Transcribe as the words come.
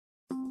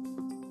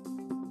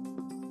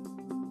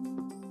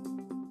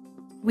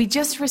We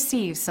just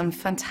received some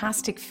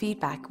fantastic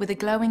feedback with a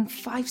glowing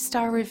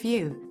 5-star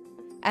review.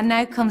 And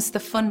now comes the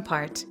fun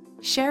part,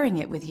 sharing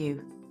it with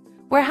you.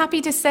 We're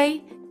happy to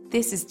say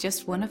this is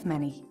just one of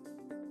many.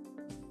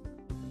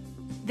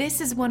 This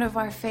is one of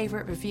our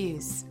favourite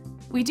reviews.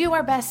 We do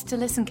our best to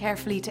listen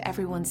carefully to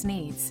everyone's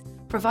needs,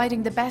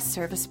 providing the best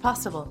service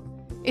possible.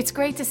 It's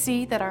great to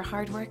see that our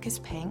hard work is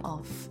paying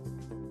off.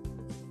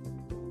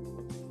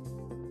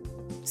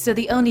 So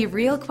the only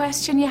real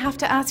question you have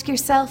to ask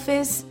yourself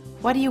is,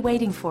 what are you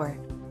waiting for?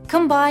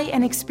 Come by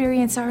and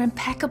experience our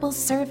impeccable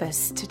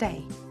service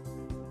today.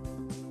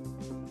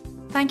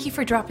 Thank you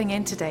for dropping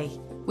in today.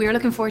 We are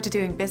looking forward to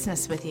doing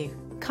business with you.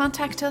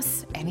 Contact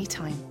us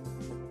anytime.